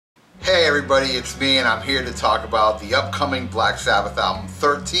everybody, it's me, and I'm here to talk about the upcoming Black Sabbath album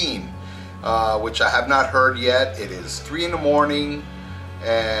 13, which I have not heard yet. It is 3 in the morning,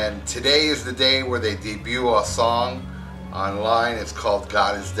 and today is the day where they debut a song online. It's called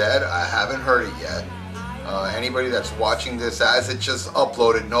God Is Dead. I haven't heard it yet. Anybody that's watching this as it just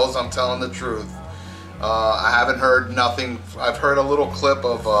uploaded knows I'm telling the truth. I haven't heard nothing. I've heard a little clip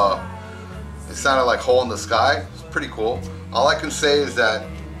of, it sounded like Hole in the Sky. It's pretty cool. All I can say is that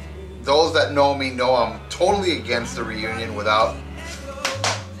those that know me know I'm totally against the reunion without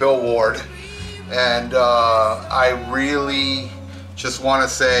Bill Ward. And I really just want to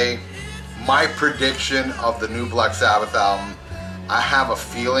say my prediction of the new Black Sabbath album, I have a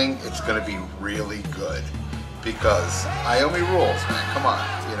feeling it's going to be really good. Because Iommi rules, man. Come on.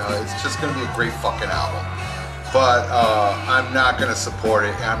 You know, it's just going to be a great fucking album. But I'm not going to support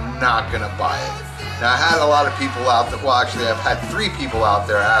it. I'm not going to buy it. Now, I had a lot of people out there, well, actually, I've had 3 people out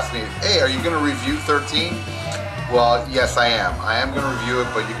there ask me, hey, are you going to review 13? Well, yes, I am. I am going to review it,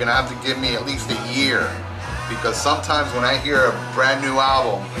 but you're going to have to give me at least a year. Because sometimes when I hear a brand new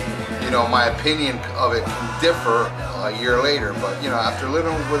album, you know, my opinion of it can differ a year later. But, you know, after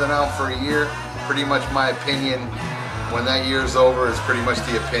living with an album for a year, pretty much my opinion, when that year's over, is pretty much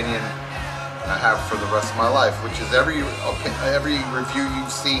the opinion I have for the rest of my life, which is every review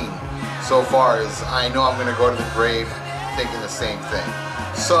you've seen so far is I know I'm going to go to the grave thinking the same thing.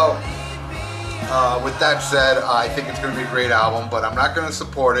 So with that said, I think it's going to be a great album, but I'm not going to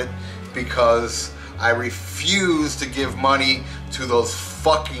support it because I refuse to give money to those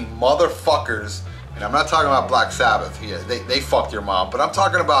fucking motherfuckers. And I'm not talking about Black Sabbath. Yeah, they fucked your mom, but I'm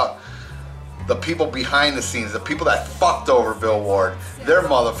talking about the people behind the scenes, the people that fucked over Bill Ward. They're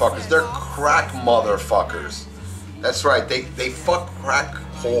motherfuckers. They're crack motherfuckers. That's right. They fuck crack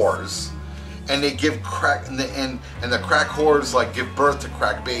whores, and they give crack, and the crack whores like give birth to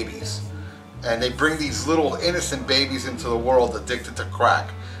crack babies, and they bring these little innocent babies into the world addicted to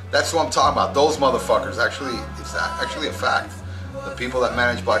crack. That's what I'm talking about. Those motherfuckers. Actually, it's actually a fact. The people that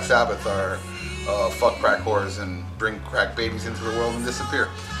manage Black Sabbath are fuck crack whores and bring crack babies into the world and disappear.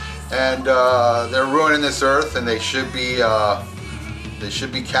 And they're ruining this earth, and they should be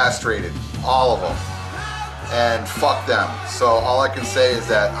castrated, all of them, and fuck them. So all I can say is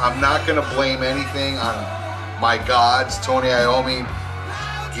that I'm not gonna blame anything on my gods, Tony Iommi,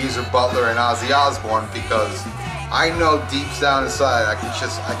 Geezer Butler, and Ozzy Osbourne, because I know deep down inside,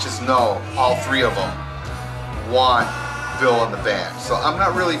 I just know all 3 of them want Bill in the band. So I'm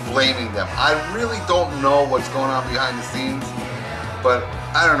not really blaming them. I really don't know what's going on behind the scenes, but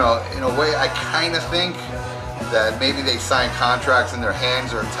I don't know, in a way I kind of think that maybe they sign contracts and their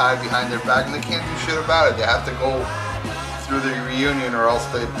hands are tied behind their back and they can't do shit about it. They have to go through the reunion or else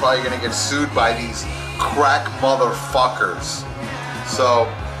they're probably going to get sued by these crack motherfuckers. So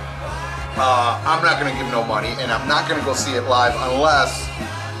I'm not going to give no money, and I'm not going to go see it live unless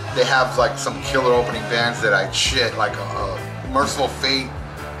they have like some killer opening bands that I'd shit, like a Merciful Fate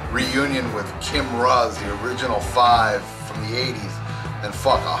reunion with Kim Ruz, the original 5 from the 80s. Then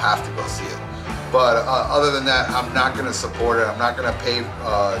fuck, I'll have to go see it. But other than that, I'm not going to support it. I'm not going to pay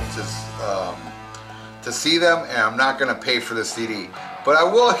to see them, and I'm not going to pay for the CD. But I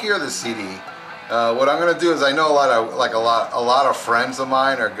will hear the CD. What I'm going to do is, I know a lot of friends of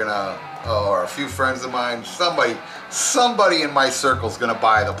mine are gonna, or a few friends of mine, somebody in my circle is going to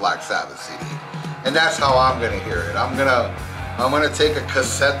buy the Black Sabbath CD, and that's how I'm going to hear it. I'm gonna take a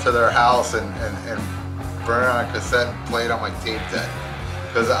cassette to their house and burn it on a cassette and play it on my tape deck,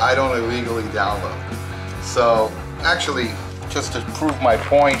 because I don't illegally download. So actually, just to prove my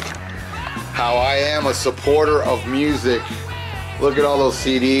point, how I am a supporter of music, look at all those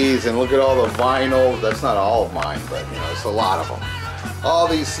CDs and look at all the vinyl. That's not all of mine, but you know, it's a lot of them. All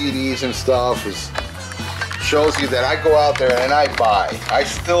these CDs and stuff shows you that I go out there and I buy. I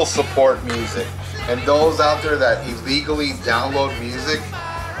still support music. And those out there that illegally download music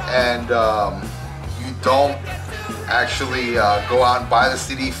and you don't actually go out and buy the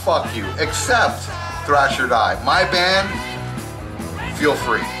CD, fuck you. Except Thrash or Die. My band, feel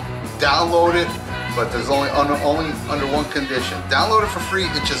free. Download it, but there's only under one condition. Download it for free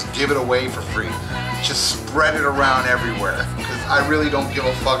and just give it away for free. Just spread it around everywhere, because I really don't give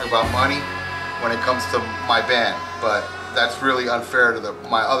a fuck about money when it comes to my band. But that's really unfair to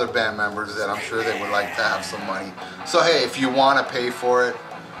my other band members that I'm sure they would like to have some money. So hey, if you want to pay for it,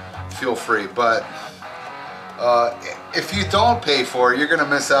 feel free. But if you don't pay for it, you're gonna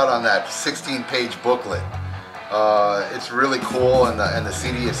miss out on that 16-page booklet. It's really cool, and the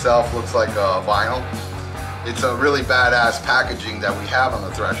CD itself looks like a vinyl. It's a really badass packaging that we have on the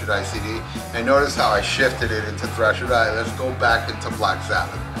Thrash or Die CD. And notice how I shifted it into Thrash or Die. Let's go back into Black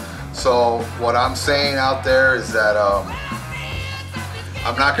Sabbath. So what I'm saying out there is that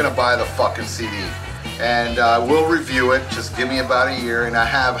I'm not gonna buy the fucking CD, and I will review it. Just give me about a year. And I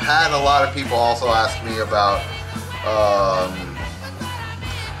have had a lot of people also ask me about,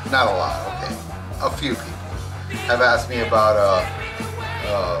 not a lot, okay, a few people have asked me about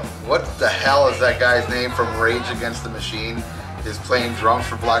what the hell is that guy's name from Rage Against the Machine? Is playing drums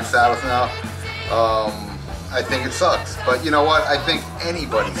for Black Sabbath now. I think it sucks, but you know what? I think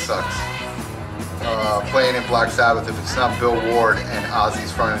anybody sucks playing in Black Sabbath if it's not Bill Ward and Ozzy's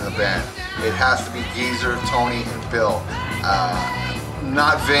fronting the band. It has to be Geezer, Tony, and Bill.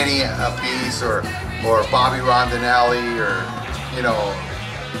 Not Vinny Appice or Bobby Rondinelli or, you know,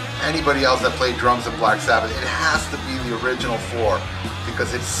 anybody else that played drums in Black Sabbath. It has to be the original four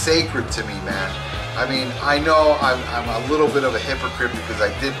because it's sacred to me, man. I mean, I know I'm a little bit of a hypocrite because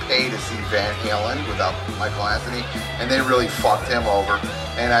I did pay to see Van Halen without Michael Anthony, and they really fucked him over.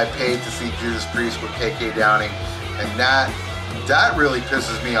 And I paid to see Judas Priest with KK Downing, and that really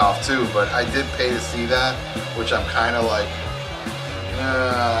pisses me off too. But I did pay to see that, which I'm kind of like,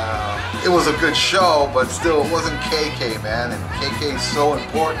 it was a good show, but still, it wasn't KK, man. And KK is so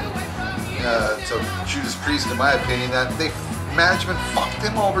important to Judas Priest, in my opinion, that management fucked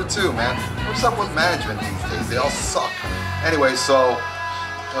him over too, man. What's up with management these days? They all suck. Anyway, so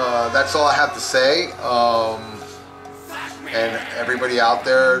that's all I have to say. And everybody out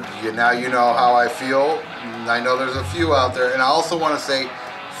there, now you know how I feel. I know there's a few out there, and I also want to say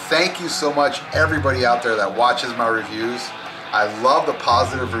thank you so much, everybody out there that watches my reviews. I love the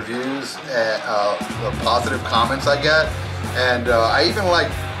positive reviews and the positive comments I get, and I even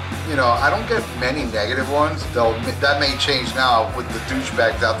like, you know, I don't get many negative ones, though that may change now with the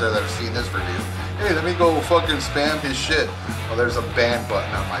douchebags out there that have seen this review. Hey, let me go fucking spam his shit. Well, there's a ban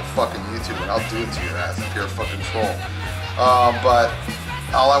button on my fucking YouTube, and I'll do it to your ass if you're a fucking troll. But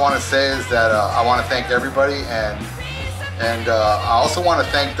all I want to say is that I want to thank everybody, and I also want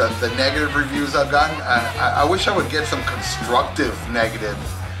to thank the negative reviews I've gotten. I wish I would get some constructive negative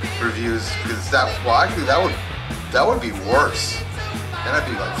reviews, because actually that would be worse. And I'd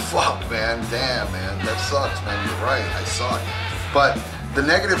be like, fuck, man, damn, man, that sucks, man, you're right, I suck. But the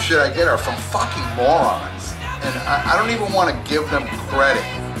negative shit I get are from fucking morons. And I don't even want to give them credit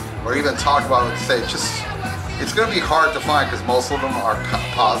or even talk about it and say, it's going to be hard to find because most of them are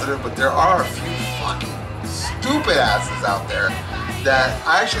positive, but there are a few fucking stupid asses out there that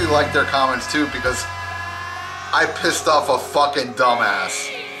I actually like their comments too, because I pissed off a fucking dumbass.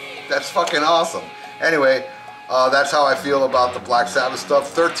 That's fucking awesome. Anyway, that's how I feel about the Black Sabbath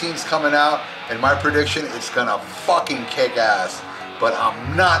stuff. 13's coming out, and my prediction, it's gonna fucking kick ass. But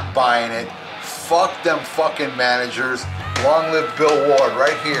I'm not buying it. Fuck them fucking managers. Long live Bill Ward,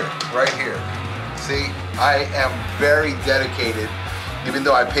 right here, right here. See, I am very dedicated, even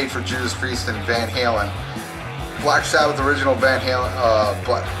though I paid for Judas Priest and Van Halen. Black Sabbath, original Van Halen,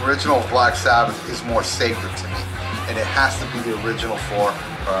 original Black Sabbath is more sacred to me. And it has to be the original four,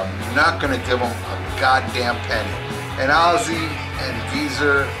 or I'm not going to give them a goddamn penny. And Ozzy and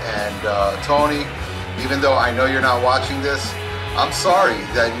Geezer and Tony, even though I know you're not watching this, I'm sorry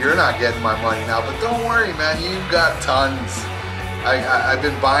that you're not getting my money now, but don't worry, man, you've got tons. I've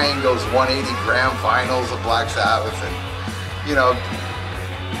been buying those 180-gram vinyls of Black Sabbath, and, you know,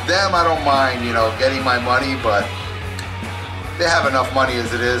 them I don't mind, you know, getting my money, but they have enough money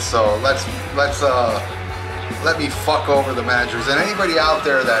as it is, so let me fuck over the managers. And anybody out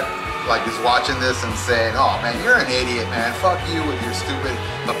there that like is watching this and saying, oh man, you're an idiot, man, fuck you with your stupid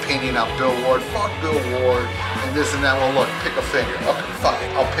opinion on Bill Ward, fuck Bill Ward and this and that. Well, look, pick a finger. Okay, fuck it,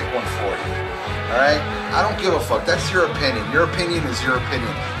 I'll pick one for you. Alright? I don't give a fuck. That's your opinion. Your opinion is your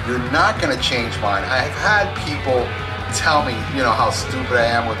opinion. You're not gonna change mine. I've had people tell me, you know, how stupid I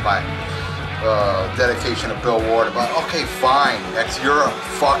am with my dedication to Bill Ward. About, okay, fine, that's your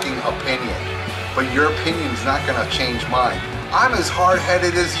fucking opinion. But your opinion's not gonna change mine. I'm as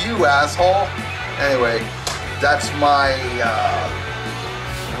hard-headed as you, asshole. Anyway, that's my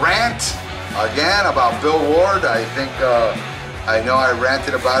rant again about Bill Ward. I think I know I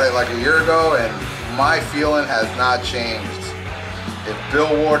ranted about it like a year ago, and my feeling has not changed. If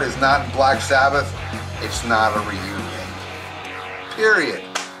Bill Ward is not in Black Sabbath, it's not a reunion. Period.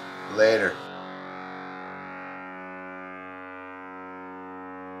 Later.